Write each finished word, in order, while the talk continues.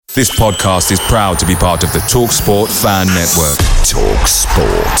This podcast is proud to be part of the TalkSport Fan Network.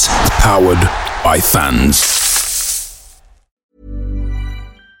 TalkSport. Powered by fans.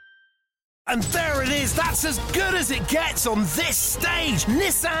 And there it is, that's as good as it gets on this stage.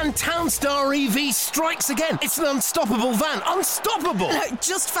 Nissan Townstar EV strikes again. It's an unstoppable van, unstoppable.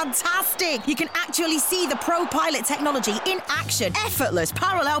 Just fantastic. You can actually see the ProPilot technology in action. Effortless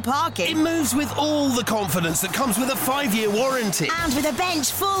parallel parking. It moves with all the confidence that comes with a 5-year warranty. And with a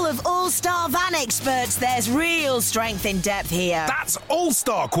bench full of all-star van experts, there's real strength in depth here. That's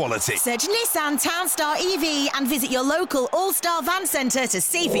all-star quality. Search Nissan Townstar EV and visit your local all-star van centre to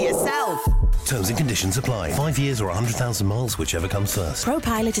see for yourself. Terms and conditions apply. 5 years or 100,000 miles, whichever comes first.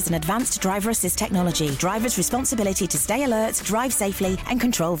 ProPilot is an advanced driver assist technology. Driver's responsibility to stay alert, drive safely, and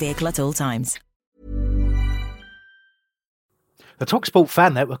control vehicle at all times. The TalkSport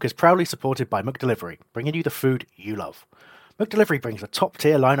Fan Network is proudly supported by McDelivery, bringing you the food you love. McDelivery brings a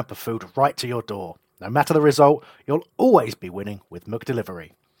top-tier lineup of food right to your door. No matter the result, you'll always be winning with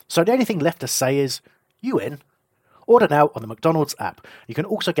McDelivery. So the only thing left to say is, you in? Order now on the McDonald's app. You can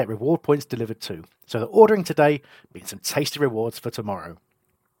also get reward points delivered too, so that ordering today means some tasty rewards for tomorrow.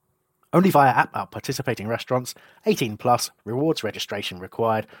 Only via app at participating restaurants, 18 plus, rewards registration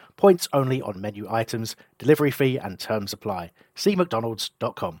required, points only on menu items, delivery fee and terms apply. See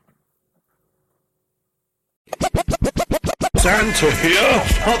mcdonalds.com. Santa here,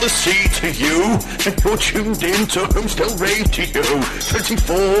 Father C to you, and you're tuned in to Homestead Radio.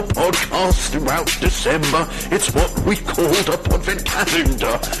 24 podcasts throughout December. It's what we called a Podvent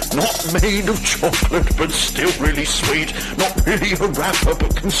calendar. Not made of chocolate, but still really sweet. Not really a rapper,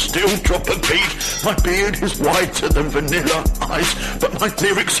 but can still drop a beat. My beard is whiter than vanilla ice, but my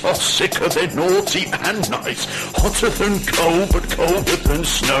lyrics are sicker, they're naughty and nice. Hotter than coal, but colder than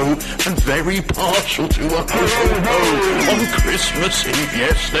snow, and very partial to a ho-ho-ho. On Christmas Eve,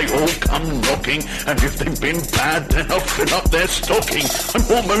 yes, they all come knocking, and if they've been bad, then I'll fill up their stocking. I'm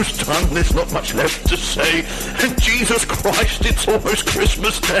almost done, there's not much left to say, and Jesus Christ, it's almost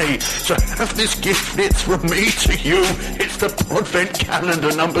Christmas Day. So have this gift, it's from me to you. It's the Podvent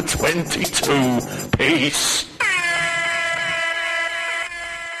calendar number 22. Peace.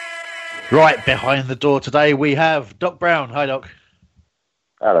 Right, behind the door today we have Doc Brown. Hi, Doc.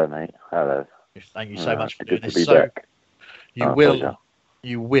 Hello, mate. Hello. Thank you so much for doing good this. to be back.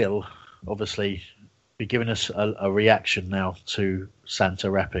 You will obviously be giving us a reaction now to Santa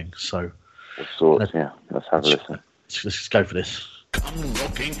rapping. So, of sorts, yeah. Let's have a listen. Let's go for this. Come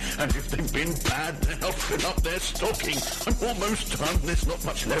knocking, and if they've been bad, then I'll fill up their stocking. I'm almost done, there's not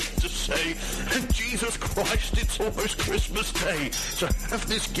much left to say, and Jesus Christ, it's almost Christmas Day. So have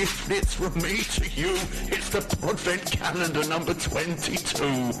this gift, it's from me to you. It's the Podvent calendar number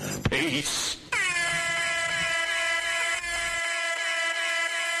 22. Peace.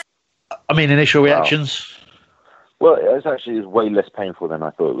 I mean, initial reactions. Well, it's actually way less painful than I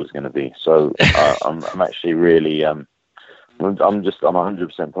thought it was going to be. So I'm actually really, I'm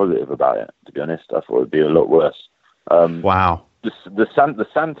 100% positive about it. To be honest, I thought it'd be a lot worse. Wow. The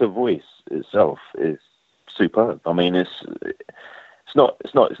Santa voice itself is superb. I mean, it's not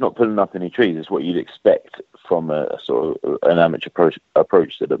pulling up any trees. It's what you'd expect from a sort of an amateur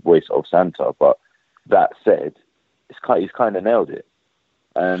approach to the voice of Santa. But that said, he's kind of nailed it.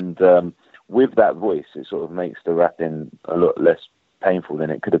 And with that voice, it sort of makes the rapping a lot less painful than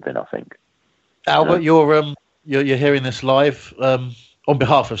it could have been, I think. Albert, you're hearing this live on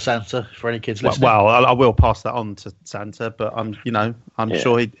behalf of Santa for any kids listening. Well, I will pass that on to Santa, but I'm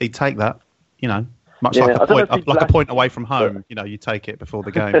sure he'd take that. Much like a point away from home. You take it before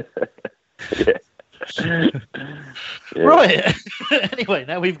the game. Yeah. Right. Anyway,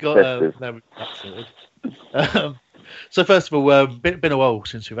 now we've got sorted. So first of all, been a while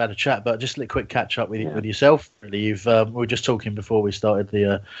since we've had a chat, but just a quick catch up with yourself. Really, we were just talking before we started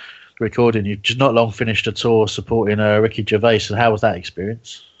the recording. You've just not long finished a tour supporting Ricky Gervais, and how was that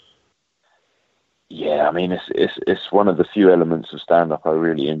experience? Yeah, I mean, it's one of the few elements of stand up I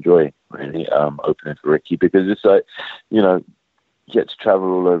really enjoy. Really, opening for Ricky, because it's like, you get to travel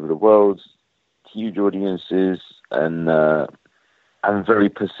all over the world, huge audiences, and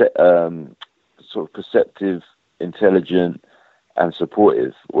very sort of perceptive, intelligent and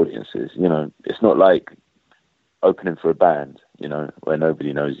supportive audiences. It's not like opening for a band, where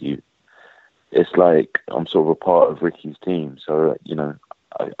nobody knows you. It's like I'm sort of a part of Ricky's team, so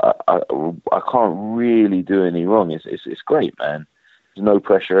I can't really do any wrong. It's great, man. There's no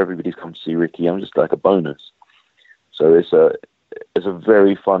pressure. Everybody's come to see Ricky. I'm just like a bonus. So it's a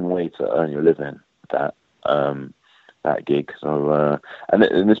very fun way to earn your living. That that gig. So and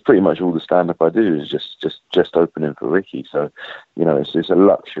it's pretty much all the stand up I do is just opening for Ricky. So it's a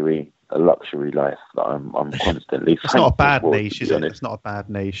luxury life that I'm constantly. It's not a bad niche, is it? It's not a bad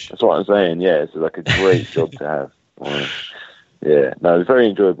niche. That's what I'm saying. Yeah, it's like a great job to have. Yeah, no, it's very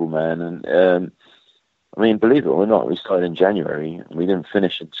enjoyable, man. And I mean, believe it or not, we started in January and we didn't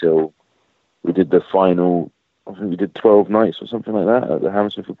finish until we did the final. I think we did 12 nights or something like that at the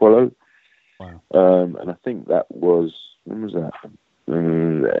Hammersmith Apollo. Wow. And I think that was, when was that?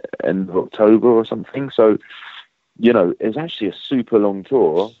 End of October or something. So, it's actually a super long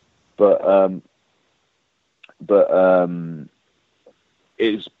tour, but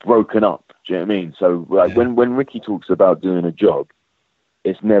it's broken up. Do you know what I mean? So like when Ricky talks about doing a job,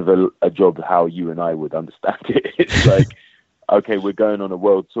 it's never a job how you and I would understand it. It's like, okay, we're going on a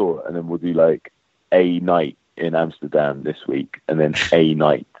world tour and then we'll do like a night in Amsterdam this week and then a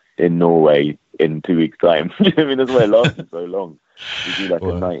night in Norway in 2 weeks' time. You know what I mean? That's why it lasted so long. We do like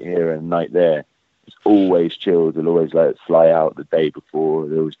a night here and a night there. It's always chilled. We'll always fly out the day before.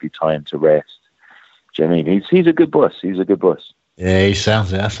 There'll always be time to rest. Do you know what I mean? He's a good boss. He's a good boss. Yeah, he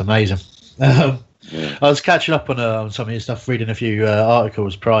sounds it. That's amazing. I was catching up on some of your stuff, reading a few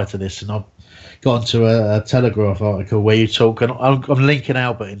articles prior to this, and I've got onto a Telegraph article where you talk, and I'm linking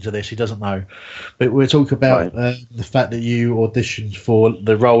Albert into this, he doesn't know, but we're talking about the fact that you auditioned for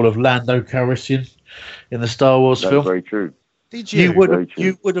the role of Lando Calrissian in the Star Wars film. Very true. Did you?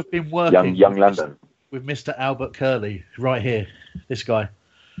 You would have been working young Lando with Mr. Albert Curley right here, this guy.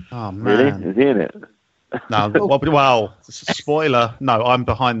 Oh, man. Really? Is he in it? No, well, spoiler. No, I'm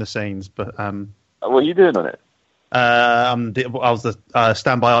behind the scenes, but what are you doing on it? I was the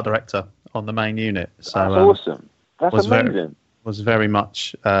standby art director on the main unit. So that's awesome. That's amazing. Was very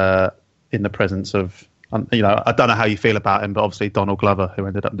much in the presence of, I don't know how you feel about him, but obviously Donald Glover, who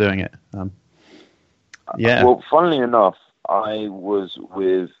ended up doing it. Yeah. Well, funnily enough, I was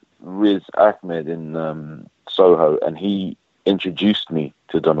with Riz Ahmed in Soho, and he introduced me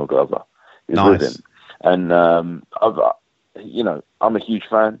to Donald Glover. He was with him. And I'm a huge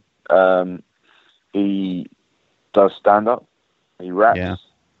fan. He does stand up, he raps,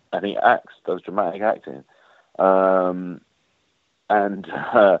 and he acts, does dramatic acting.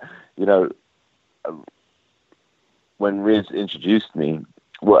 When Riz introduced me,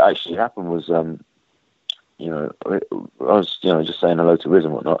 what actually happened was, I was just saying hello to Riz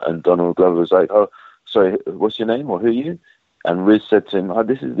and whatnot, and Donald Glover was like, "Oh, sorry, what's your name or who are you?" And Riz said to him, "Oh,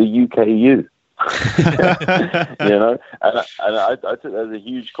 this is the UKU." And I took that as a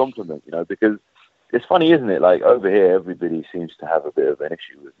huge compliment, because it's funny, isn't it? Like over here, everybody seems to have a bit of an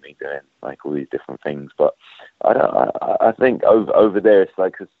issue with me doing like all these different things, but I think over there it's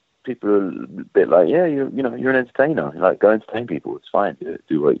like, 'cause people are a bit like, yeah, you're an entertainer, like go entertain people, it's fine,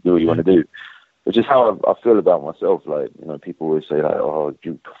 do what you want to do, which is how I feel about myself. Like people always say like, oh,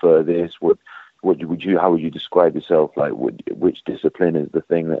 do you prefer this? How would you describe yourself? Like, which discipline is the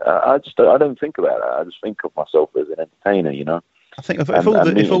thing that I don't think about that. I just think of myself as an entertainer, I think if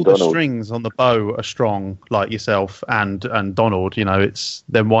all the strings on the bow are strong, like yourself and Donald,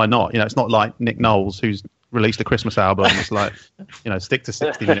 then why not? It's not like Nick Knowles, who's released a Christmas album. It's like, stick to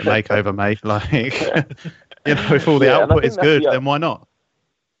 60-minute makeover, mate. Like, if all the output is good, then why not?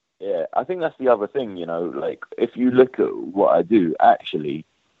 Yeah, I think that's the other thing. Like if you look at what I do, actually,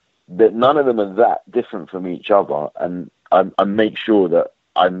 that none of them are that different from each other, and I make sure that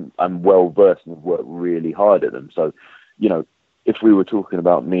I'm well versed and work really hard at them. So, if we were talking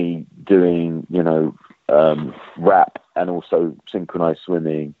about me doing, rap and also synchronized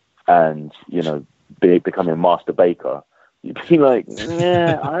swimming and, becoming a master baker, you'd be like,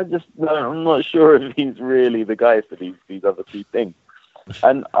 yeah, I'm not sure if he's really the guy for these other two things.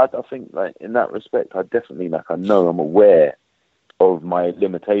 And I think like in that respect, I definitely I'm aware of my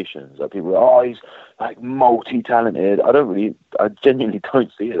limitations. Like people are, he's like multi-talented. I genuinely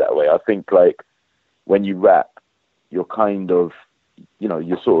don't see it that way. I think like when you rap, you're kind of,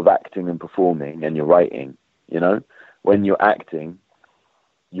 you're sort of acting and performing and you're writing, when you're acting,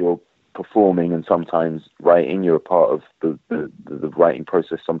 you're performing and sometimes writing. You're a part of the writing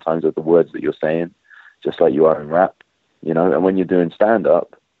process sometimes of the words that you're saying, just like you are in rap, and when you're doing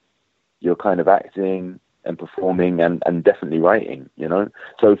stand-up, you're kind of acting and performing and definitely writing,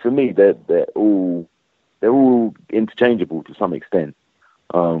 So for me, they're all interchangeable to some extent.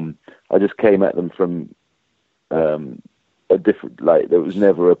 I just came at them from a different, like there was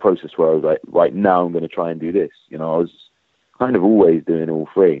never a process where I was like, right now I'm going to try and do this. I was kind of always doing all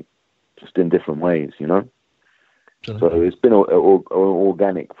three, just in different ways. So it's been an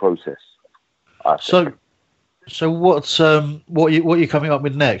organic process. So what's what are you coming up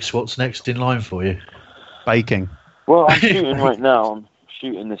with next? What's next in line for you? Baking. Well, I'm shooting right now. I'm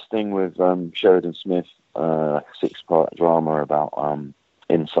shooting this thing with Sheridan Smith, a 6-part drama about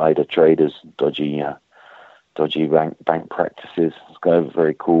insider traders, dodgy bank practices. It's going to be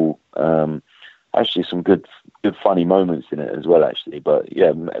very cool. Actually, some good funny moments in it as well. Actually, but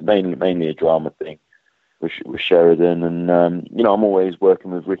yeah, mainly a drama thing with Sheridan, and I'm always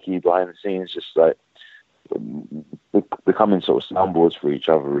working with Ricky behind the scenes, just like becoming sort of soundboards for each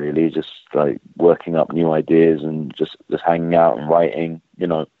other, really, just like working up new ideas and just hanging out and writing,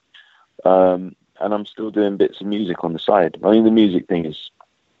 and I'm still doing bits of music on the side. I mean, the music thing it's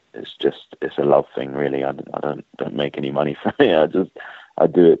a love thing, really. I don't make any money from it. I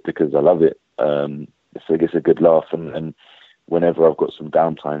do it because I love it. It's a good laugh, and whenever I've got some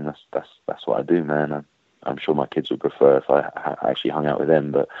downtime, that's what I do, man. I'm sure my kids would prefer if I actually hung out with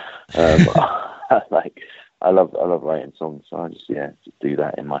them, but I love writing songs, so I just do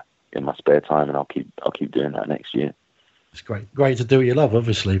that in my spare time, and I'll keep doing that next year. It's great to do what you love,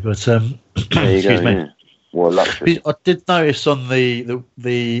 obviously, but there you go. me. Yeah. Well, luxury. I did notice on the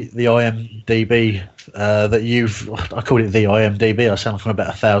IMDb that I call it the IMDb. I sound like I'm about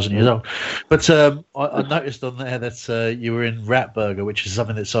 1,000 years old, but I noticed on there that you were in Ratburger, which is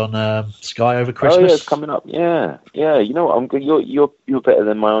something that's on Sky over Christmas. Oh yeah, it's coming up. Yeah. You know what? You're better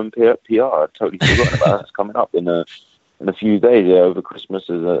than my own PR. I totally forgotten about that. It's coming up in a few days. Yeah, over Christmas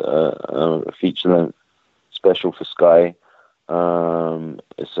as a feature-length special for Sky.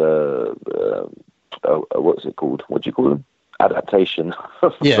 It's what's it called? What do you call them? Adaptation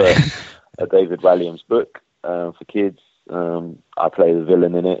of a David Walliams book for kids. I play the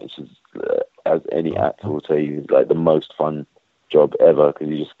villain in it. It's just, as any actor will tell you, it's like the most fun job ever, because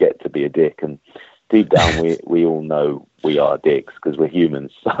you just get to be a dick, and deep down we all know we are dicks because we're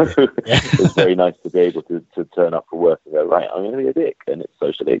humans. So it's very nice to be able to turn up for work and go, right, I'm going to be a dick, and it's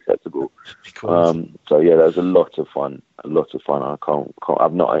socially acceptable. So yeah, there's a lot of fun. I can't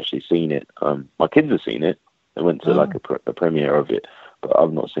I've not actually seen it. My kids have seen it. They went to like a premiere of it, but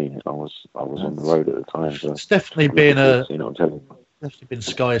I've not seen it. I was on the road at the time. So it's definitely been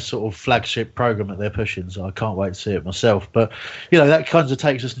Sky's sort of flagship program that they're pushing, so I can't wait to see it myself. But that kind of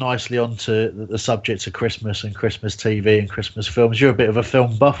takes us nicely onto the subject of Christmas and Christmas TV and Christmas films. You're a bit of a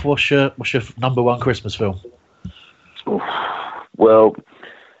film buff. What's your number one Christmas film? Well,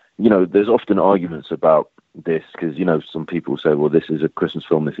 there's often arguments about this, because some people say, well, this is a Christmas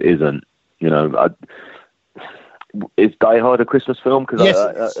film, this isn't. Is Die Hard a Christmas film? Because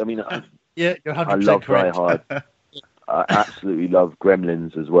yes, I mean, yeah, you're 100% I love correct. Die Hard. I absolutely love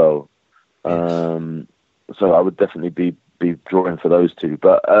Gremlins as well. So I would definitely be drawing for those two.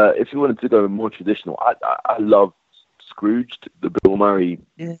 But if you wanted to go more traditional, I love Scrooged, the Bill Murray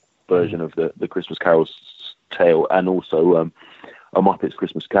version of the Christmas Carol's tale, and also A Muppet's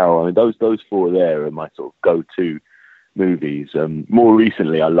Christmas Carol. I mean, those four there are my sort of go-to movies. More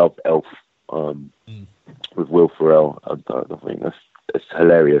recently, I love Elf with Will Ferrell. I think it's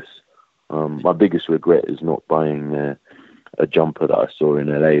hilarious. My biggest regret is not buying a jumper that I saw in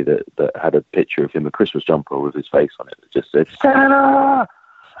LA that had a picture of him, a Christmas jumper with his face on it, that just said, Santa!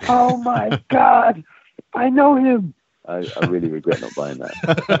 Oh my God! I know him! I really regret not buying that.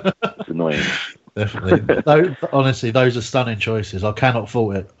 It's annoying. Definitely. Honestly, those are stunning choices. I cannot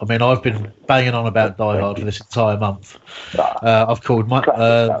fault it. I mean, I've been banging on about Die Hard for this entire month. I've called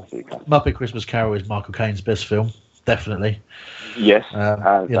Muppet Christmas Carol is Michael Caine's best film. Definitely. Yes.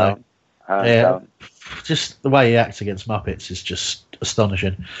 Just the way he acts against Muppets is just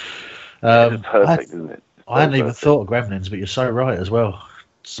astonishing. It's perfect, isn't it? I hadn't even thought of Gremlins, but you're so right as well.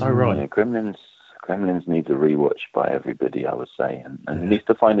 So right. Yeah, Gremlins needs a rewatch by everybody, I would say, and it needs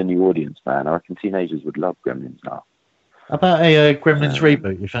to find a new audience, man. I reckon teenagers would love Gremlins now. How about a Gremlins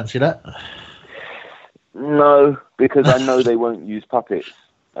reboot? You fancy that? No, because I know they won't use puppets.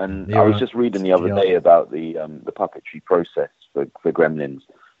 And I was just reading the other day about the puppetry process for Gremlins.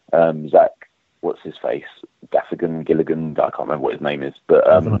 Zach, what's his face? Gilligan, I can't remember what his name is, but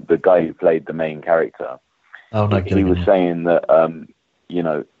the guy who played the main character, he was saying that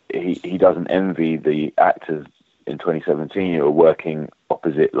he doesn't envy the actors in 2017 who are working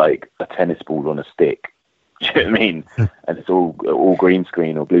opposite like a tennis ball on a stick. Do you know what I mean? And it's all green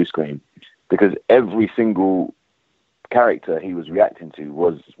screen or blue screen, because every single character he was reacting to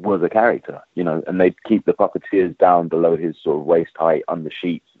was a character, and they'd keep the puppeteers down below his sort of waist height under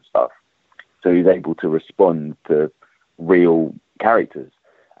sheets and stuff, so he's able to respond to real characters.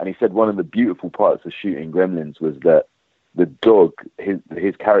 And he said one of the beautiful parts of shooting Gremlins was that the dog,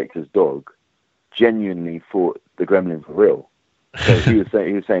 his character's dog, genuinely thought the gremlin for real. So he was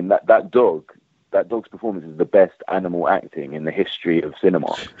saying that dog's performance is the best animal acting in the history of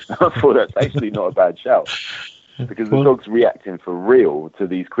cinema. I thought that's actually not a bad shout. because the dog's reacting for real to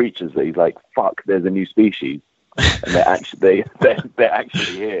these creatures that he's like, fuck, there's a new species, and they're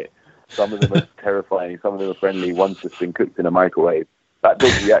actually here. Some of them are terrifying, some of them are friendly. One's just been cooked in a microwave. That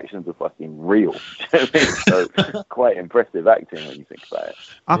dog's reactions are fucking real. So quite impressive acting when you think about it.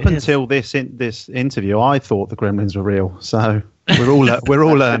 Up until this interview, I thought the gremlins were real. So we're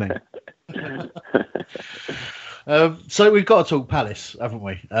all learning. So we've got to talk Palace, haven't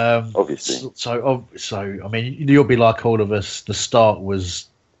we? Obviously. So I mean, you'll be like all of us. The start was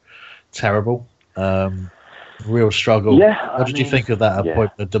terrible. Real struggle. Yeah. What did you think of that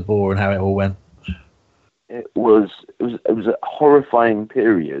appointment of De Boer and how it all went? It was a horrifying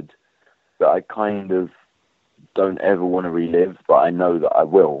period that I kind of don't ever want to relive, but I know that I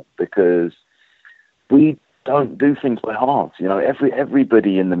will, because we don't do things by halves. You know,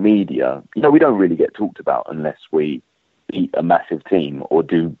 everybody in the media, you know, we don't really get talked about unless we beat a massive team or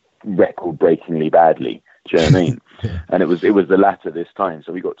do record-breakingly badly. Do you know what I mean? And it was the latter this time.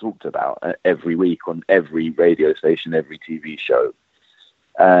 So we got talked about every week on every radio station, every TV show,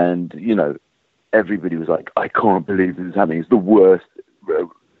 and you know, everybody was like, I can't believe this is happening. It's the worst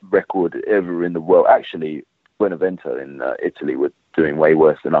record ever in the world. Actually, Benevento in Italy were doing way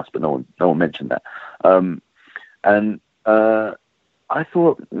worse than us, but no one mentioned that. And I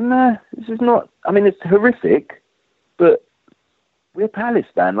thought, nah, this is not. I mean, it's horrific, but we're Palace,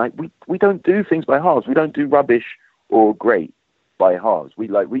 Dan. Like we don't do things by halves. We don't do rubbish or great by halves. We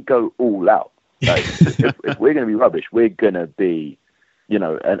go all out. Like if we're going to be rubbish, we're going to be, you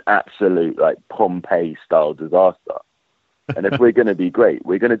know, an absolute like Pompeii style disaster. And if we're going to be great,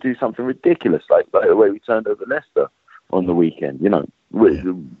 we're going to do something ridiculous, like the way we turned over Leicester on the weekend. You know,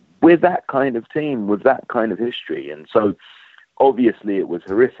 we're that kind of team with that kind of history. And so obviously it was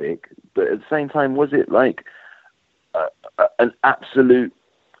horrific, but at the same time, was it like an absolute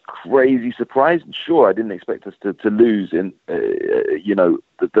crazy surprise? Sure, I didn't expect us to lose in, you know,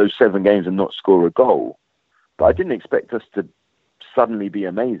 those 7 games and not score a goal. But I didn't expect us to suddenly be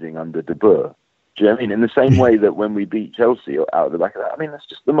amazing under De Boer. Do you know what I mean? In the same way that when we beat Chelsea out of the back of that, I mean, that's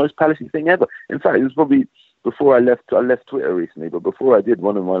just the most Palacey thing ever. In fact, it was probably before I left Twitter recently, but before I did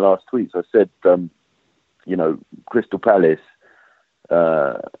one of my last tweets, I said, you know, Crystal Palace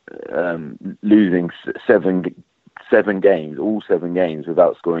losing seven games, all 7 games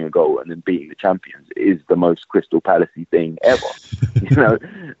without scoring a goal and then beating the champions is the most Crystal Palacey thing ever. You know,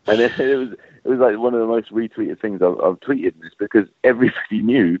 and it was like one of the most retweeted things I've tweeted, this because everybody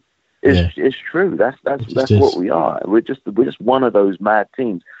knew it's true. That's what we are. We're just one of those mad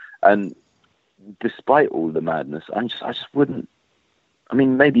teams. And despite all the madness, I just wouldn't. I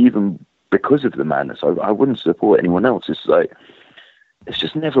mean, maybe even because of the madness, I wouldn't support anyone else. It's like it's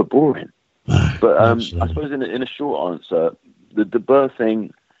just never boring. But I suppose in a short answer, the De Boer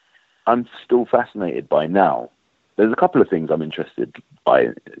thing, I'm still fascinated by now. There's a couple of things I'm interested by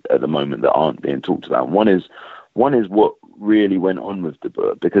at the moment that aren't being talked about. One is what really went on with De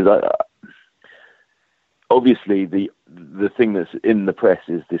Boer, because obviously the thing that's in the press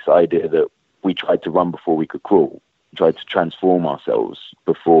is this idea that we tried to run before we could crawl, tried to transform ourselves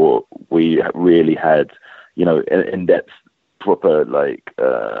before we really had, you know, in-depth, proper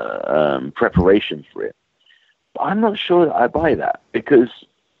preparation for it. But I'm not sure that I buy that, because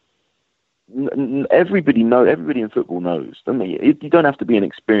everybody in football knows, don't they? You don't have to be an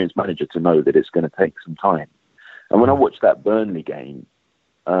experienced manager to know that it's going to take some time. And when I watched that Burnley game,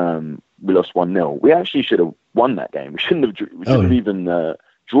 we lost 1-0. We actually should have won that game. We shouldn't have even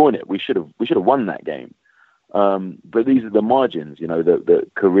drawn it. We should have won that game. But these are the margins, you know,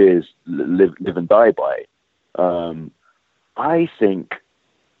 that careers live and die by. I think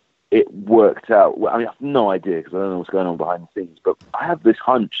it worked out. Well, I mean, I have no idea because I don't know what's going on behind the scenes, but I have this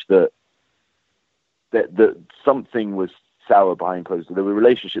hunch that something was sour behind closed doors. There were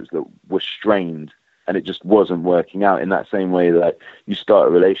relationships that were strained, and it just wasn't working out in that same way that you start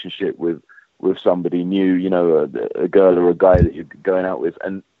a relationship with somebody new, you know, a girl or a guy that you're going out with,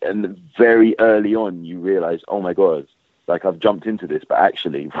 and very early on you realize, oh my God, like I've jumped into this, but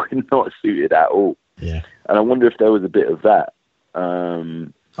actually we're not suited at all. Yeah. And I wonder if there was a bit of that.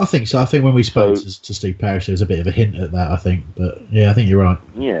 I think so. I think when we spoke to Steve Parish, there was a bit of a hint at that, I think. But yeah, I think you're right.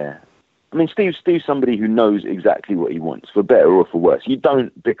 Yeah. I mean, Steve's somebody who knows exactly what he wants, for better or for worse. You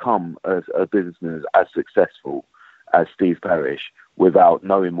don't become a businessman as successful as Steve Parish without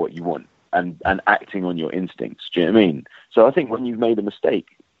knowing what you want and acting on your instincts. Do you know what I mean? So I think when you've made a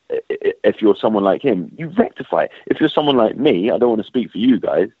mistake, if you're someone like him, you rectify it. If you're someone like me, I don't want to speak for you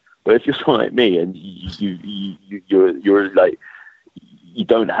guys, but if you're someone like me and you're like, you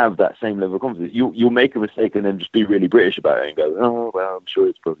don't have that same level of confidence, you'll make a mistake and then just be really British about it and go, oh, well, I'm sure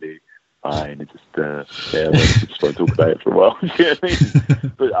it's probably fine. It just, I just won't talk about it for a while. You know what I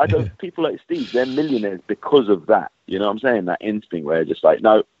mean? But I don't. People like Steve, they're millionaires because of that. You know what I'm saying? That instinct where just like,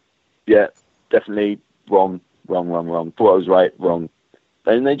 no, yeah, definitely wrong. Thought I was right, wrong.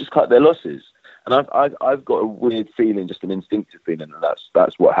 And they just cut their losses. And I've got a weird feeling, just an instinctive feeling, that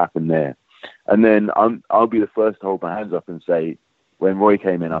that's what happened there. And then I'll be the first to hold my hands up and say, when Roy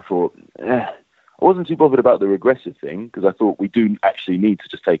came in, I thought, I wasn't too bothered about the regressive thing, because I thought we do actually need to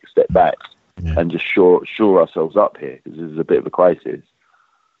just take a step back and just shore ourselves up here, because this is a bit of a crisis.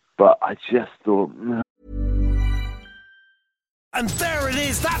 But I just thought... And there it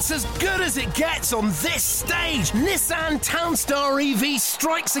is, that's as good as it gets on this stage. Nissan Townstar EV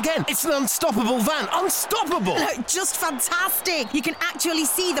strikes again. It's an unstoppable van, unstoppable. Just fantastic. You can actually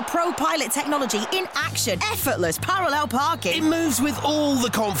see the ProPilot technology in action. Effortless parallel parking. It moves with all the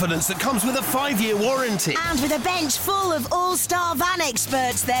confidence that comes with a 5-year warranty. And with a bench full of all-star van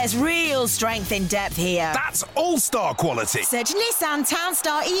experts, there's real strength in depth here. That's all-star quality. Search Nissan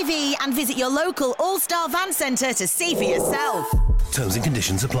Townstar EV and visit your local all-star van centre to see for yourself. Terms and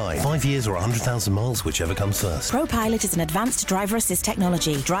conditions apply. 5 years or 100,000 miles, whichever comes first. ProPilot is an advanced driver assist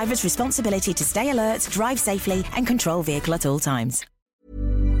technology. Driver's responsibility to stay alert, drive safely, and control vehicle at all times.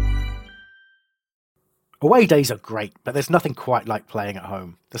 Away days are great, but there's nothing quite like playing at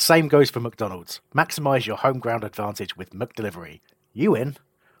home. The same goes for McDonald's. Maximise your home ground advantage with McDelivery. You in?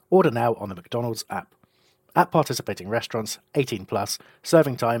 Order now on the McDonald's app. At participating restaurants, 18 plus,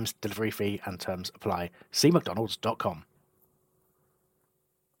 serving times, delivery fee and terms apply. See mcdonalds.com.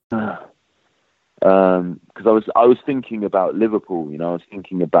 Because I was thinking about Liverpool, I was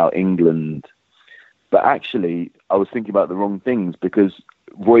thinking about England, but actually I was thinking about the wrong things, because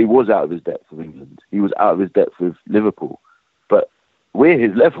Roy was out of his depth with England. He was out of his depth with Liverpool, but we're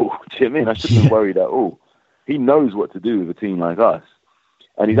his level. Do you know what I mean? I shouldn't have worried at all. He knows what to do with a team like us,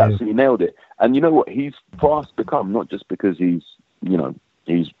 and he's absolutely nailed it. And you know what? He's fast become, not just because he's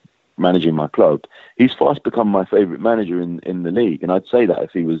managing my club, he's fast become my favourite manager in the league. And I'd say that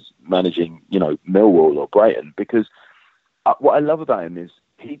if he was managing, Millwall or Brighton, because what I love about him is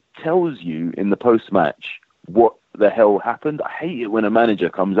he tells you in the post-match what the hell happened. I hate it when a manager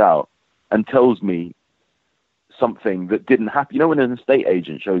comes out and tells me something that didn't happen. When an estate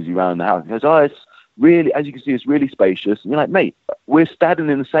agent shows you around the house, he goes, oh, it's really, as you can see, it's really spacious. And you're like, mate, we're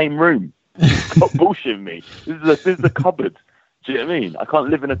standing in the same room. Stop bullshitting me. This is a cupboard. Do you know what I mean? I can't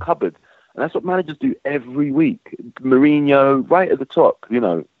live in a cupboard. And that's what managers do every week. Mourinho, right at the top,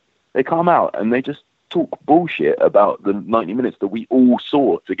 they come out and they just talk bullshit about the 90 minutes that we all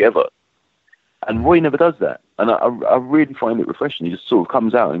saw together. And Roy never does that. And I really find it refreshing. He just sort of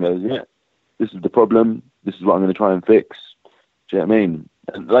comes out and goes, yeah, this is the problem. This is what I'm going to try and fix. Do you know what I mean?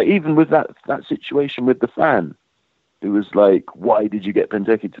 And even with that situation with the fan, it was like, why did you get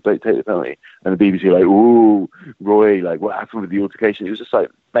Benteke to take the penalty? And the BBC like, ooh, Roy, like, what happened with the altercation? It was just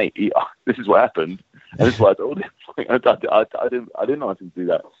like, mate, this is what happened. And this is what I told him. I didn't ask him to do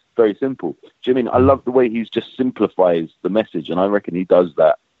that. Very simple. Do you know what I mean? I love the way he just simplifies the message, and I reckon he does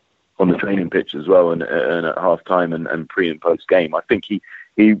that on the training pitch as well, and at half time and pre and post game. I think he's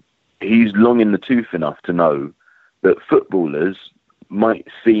long in the tooth enough to know that footballers might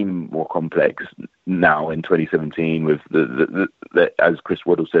seem more complex now in 2017 with the as Chris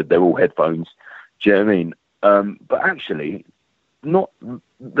Waddle said, they're all headphones. Do you know what I mean? But actually, not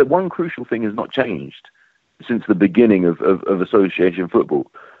the one crucial thing has not changed since the beginning of association football.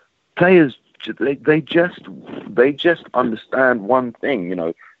 Players, they just understand one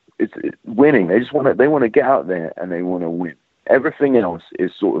thing. It's winning. They want to get out there and they want to win. Everything else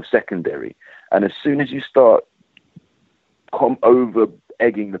is sort of secondary. And as soon as you start over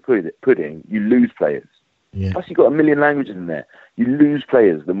egging the pudding, you lose players. Yeah. Plus, you've got a million languages in there. You lose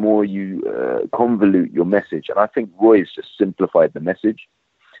players the more you convolute your message. And I think Roy's just simplified the message.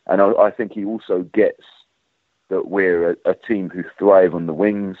 And I think he also gets that we're a team who thrive on the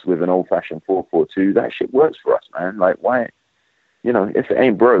wings with an old-fashioned 4-4-2. That shit works for us, man. Like, why? If it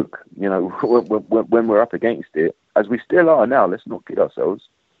ain't broke, when we're up against it, as we still are now, let's not kid ourselves.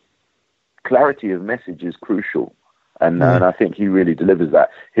 Clarity of message is crucial. And I think he really delivers that.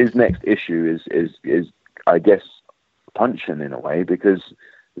 His next issue is I guess, punching in a way, because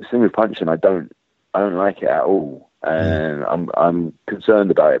the thing with punching, I don't like it at all, and I'm concerned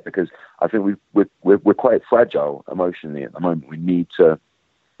about it, because I think we're quite fragile emotionally at the moment. We need to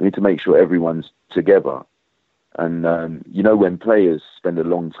make sure everyone's together. And when players spend a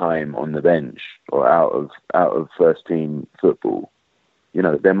long time on the bench or out of first team football,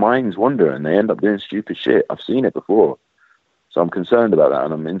 their minds wander and they end up doing stupid shit. I've seen it before. So I'm concerned about that,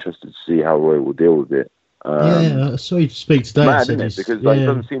 and I'm interested to see how Roy will deal with it. I saw you speak today. Mad, isn't it? Because it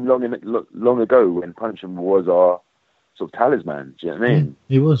doesn't seem long ago when Puncham was our sort of talisman. Do you know what I mean?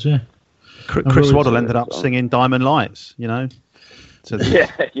 He was, yeah. Chris Waddle ended up singing Diamond Lights, you know. So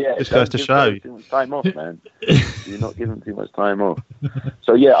just goes to show. Too much time off, man. You're not giving too much time off.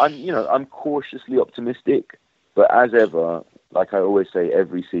 So yeah, I'm cautiously optimistic, but as ever, like I always say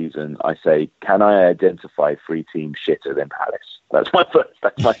every season, I say, can I identify 3 teams shitter than Palace? That's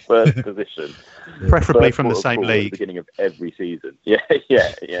my first position. Preferably first from the same league. At the beginning of every season. Yeah.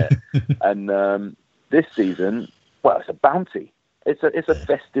 And this season, well, it's a bounty. It's a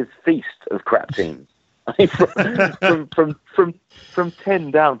festive feast of crap teams. I mean, from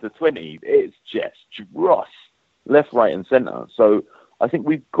 10 down to 20, it's just dross, left, right, and centre. So I think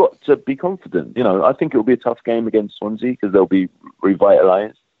we've got to be confident. You know, I think it'll be a tough game against Swansea because they'll be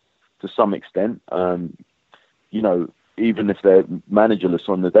revitalised to some extent. You know, even if they're managerless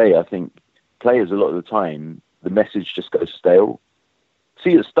on the day, I think players a lot of the time, the message just goes stale.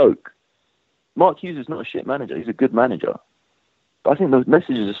 See at Stoke, Mark Hughes is not a shit manager. He's a good manager. But I think those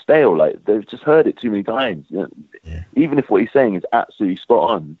messages are stale. Like, they've just heard it too many times. You know? Even if what he's saying is absolutely spot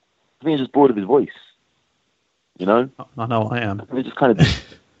on, I think he's just bored of his voice. You know? I know I am. They're just kind of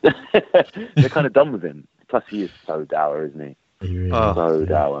they're kind of done with him. Plus, he is so dour, isn't he? He really so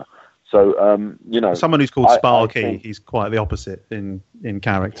dour. So, you know, someone who's called Sparky, he's quite the opposite in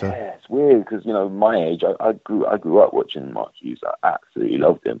character. Yeah, it's weird because, you know, my age, I grew up watching Mark Hughes. I absolutely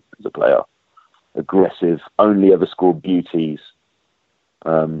loved him as a player. Aggressive, only ever scored beauties.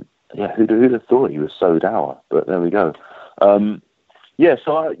 Who'd have thought he was so dour? But there we go. So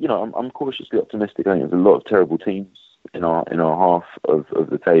I'm cautiously optimistic. I think there's a lot of terrible teams in our half of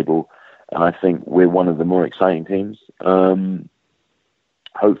the table, and I think we're one of the more exciting teams.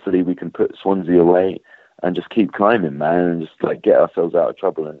 Hopefully, we can put Swansea away and just keep climbing, man, and just like get ourselves out of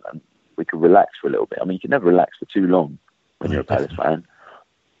trouble, and we can relax for a little bit. I mean, you can never relax for too long when you're a Palace fan,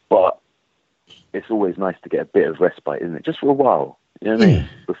 but it's always nice to get a bit of respite, isn't it? Just for a while. You know what I mean?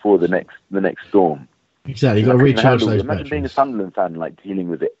 Before the next storm. Exactly, you've got to recharge those batteries. Imagine being a Sunderland fan, like dealing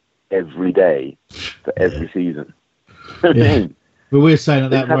with it every day for every season. You know what I mean? But we're saying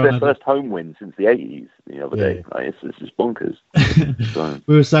that had their first home win since the 80s the other day. Like, it's just bonkers. So.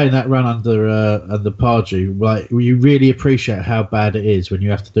 We were saying that run under Pardew, like, you really appreciate how bad it is when you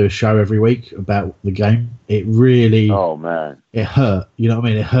have to do a show every week about the game. It really, it hurt. You know what I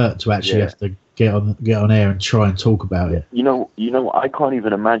mean? It hurt to actually have to get on air and try and talk about it. You know, I can't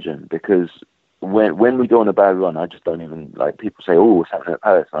even imagine, because when we go on a bad run, I just don't even, like, people say, "Oh, what's happening at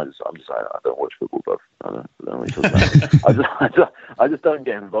Palace?" And I'm just like, I don't watch football, bro. I don't know what you're talking about. I just don't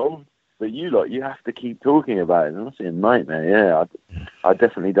get involved. But you have to keep talking about it. And that's a nightmare. Yeah, I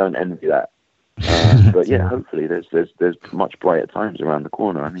definitely don't envy that. But yeah, hopefully there's much brighter times around the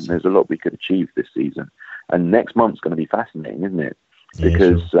corner. I mean, there's a lot we could achieve this season, and next month's going to be fascinating, isn't it?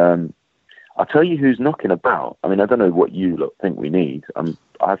 Because I'll tell you who's knocking about. I mean, I don't know what you lot think we need.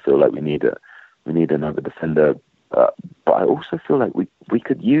 I feel like we need another defender, but I also feel like we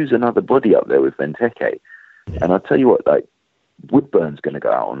could use another body up there with Benteke. And I'll tell you what, like, Woodburn's going to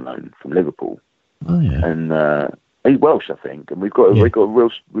go out on loan from Liverpool. Oh yeah, and he's Welsh, I think, and we've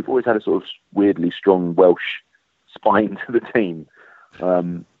always had a sort of weirdly strong Welsh spine to the team,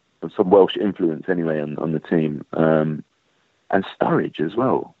 some Welsh influence anyway on the team, and Sturridge as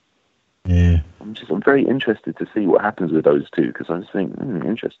well. Yeah, I'm very interested to see what happens with those two, because I just think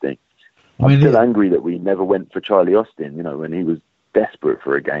interesting. I'm still angry that we never went for Charlie Austin, you know, when he was desperate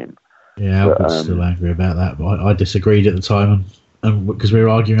for a game. Yeah, I was still angry about that, but I disagreed at the time, and because we were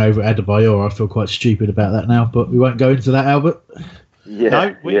arguing over Adebayor, I feel quite stupid about that now. But we won't go into that, Albert.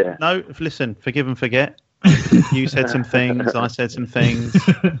 Yeah, no. Listen, forgive and forget. You said some things, I said some things.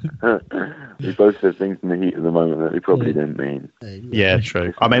 We both said things in the heat of the moment that we probably didn't mean. Yeah,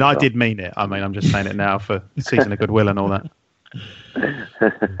 true. I mean, I did mean it. I mean, I'm just saying it now for season of goodwill and all that.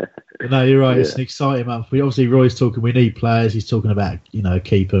 No, you're right. It's an exciting month. Obviously, Roy's talking. We need players. He's talking about, you know, a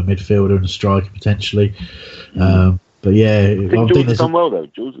keeper, midfielder, and a striker potentially. But yeah, Jules has done well though.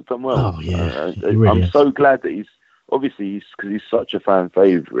 Jules has done well. Oh yeah, I'm so glad that because he's such a fan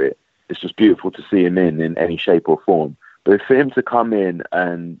favourite. It's just beautiful to see him in any shape or form. But for him to come in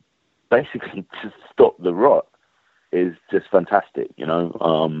and basically just stop the rot is just fantastic. You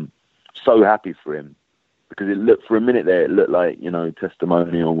know, so happy for him. Because it looked, for a minute there, it looked like, you know,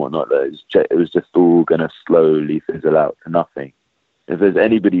 testimonial and whatnot. That it was just all going to slowly fizzle out to nothing. If there's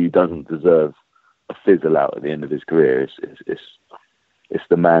anybody who doesn't deserve a fizzle out at the end of his career, it's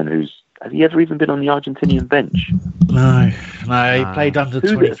the man who's... Has he ever even been on the Argentinian bench? No, he played under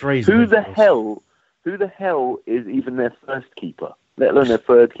 23s. Who the hell is even their first keeper? let alone their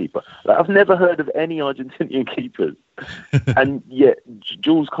third keeper. Like, I've never heard of any Argentinian keepers, and yet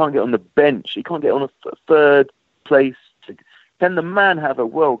Jules can't get on the bench. He can't get on a third place. Can the man have a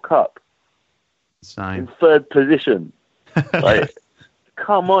World Cup in third position? Like,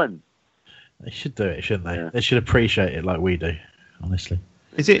 come on. They should do it, shouldn't they? Yeah. They should appreciate it like we do, honestly.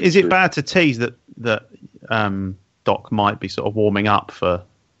 Is it bad to tease that Doc might be sort of warming up for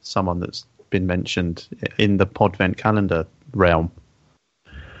someone that's been mentioned in the Podvent calendar realm?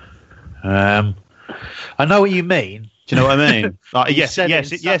 I know what you mean. Do you know what I mean? Like, yes,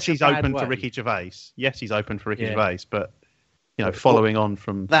 he's open for Ricky Gervais. Yes, he's open for Ricky Gervais, but following on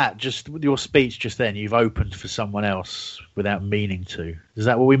from that, just your speech just then, you've opened for someone else without meaning to. Is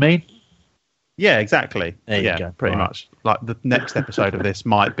that what we mean? Yeah, exactly. There you go. Pretty much. Like the next episode of this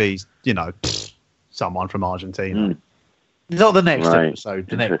might be, someone from Argentina. Not the next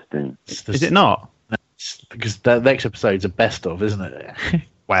episode. Interesting. Is it not? Because the next episode's a best of, isn't it?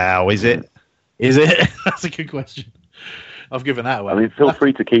 Wow, is it? Is it? That's a good question. I've given that away. I mean, feel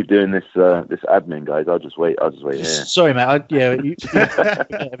free to keep doing this admin, guys. I'll just wait here. Sorry, mate.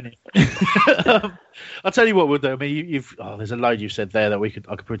 I'll tell you what we'll do. I mean, there's a load you've said there that I could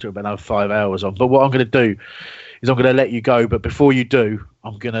probably talk about another 5 hours on. But what I'm going to do is I'm going to let you go. But before you do,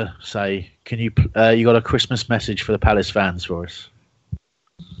 I'm going to say, can you got a Christmas message for the Palace fans for us?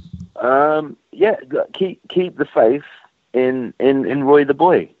 Yeah, keep the faith in Roy the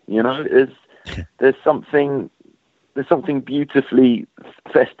Boy. There's something beautifully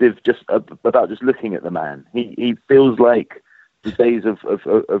festive just about just looking at the man. He feels like the days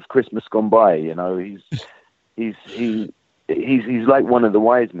of Christmas gone by. He's like one of the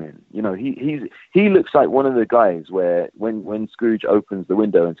wise men. He looks like one of the guys where when Scrooge opens the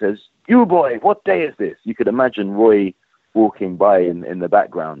window and says, "You boy, what day is this?" You could imagine Roy walking by in the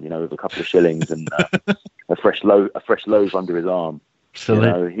background, with a couple of shillings and a fresh loaf under his arm.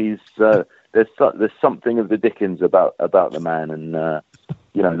 Absolutely. There's something of the Dickens about the man, and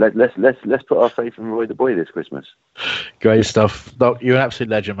let's put our faith in Roy the Boy this Christmas. Great stuff, Doc. You're an absolute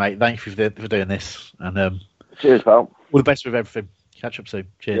legend, mate. Thank you for doing this, and cheers, pal. All the best with everything. Catch up soon.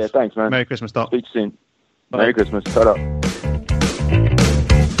 Cheers. Yeah, thanks, man. Merry Christmas, Doc. Speak soon. Bye. Merry Christmas. Shut up.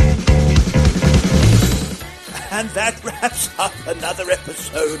 And that wraps up another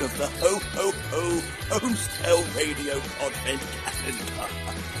episode of the Ho Ho Ho Homestyle Radio Podvent calendar.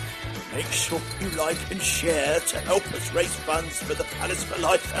 Make sure you like and share to help us raise funds for the Palace for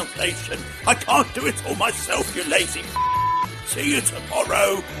Life Foundation. I can't do it all myself, you lazy See you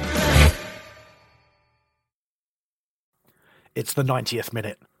tomorrow. It's the 90th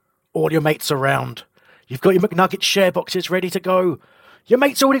minute. All your mates around. You've got your McNugget share boxes ready to go. Your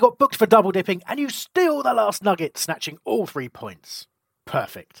mate's already got booked for double dipping, and you steal the last nugget, snatching all 3 points.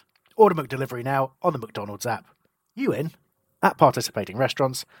 Perfect. Order McDelivery now on the McDonald's app. You in? At participating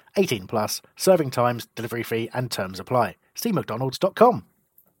restaurants, 18 plus, serving times, delivery fee and terms apply. See mcdonalds.com.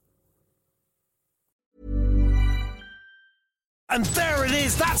 And there it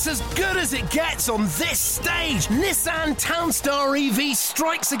is, that's as good as it gets on this stage. Nissan Townstar EV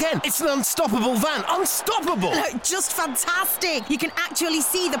strikes again. It's an unstoppable van, unstoppable. Just fantastic. You can actually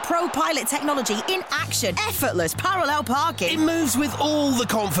see the ProPilot technology in action. Effortless parallel parking. It moves with all the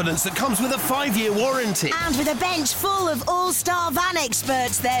confidence that comes with a 5-year warranty. And with a bench full of all-star van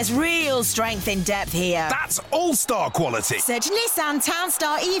experts, there's real strength in depth here. That's all-star quality. Search Nissan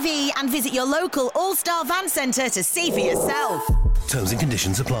Townstar EV and visit your local all-star van centre to see for yourself. Terms and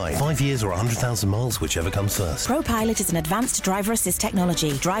conditions apply. 5 years or 100,000 miles, whichever comes first. ProPilot is an advanced driver assist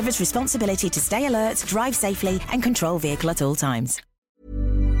technology. Driver's responsibility to stay alert, drive safely, and control vehicle at all times.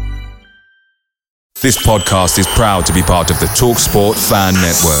 This podcast is proud to be part of the TalkSport Fan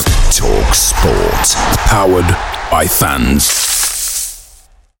Network. TalkSport. Powered by fans.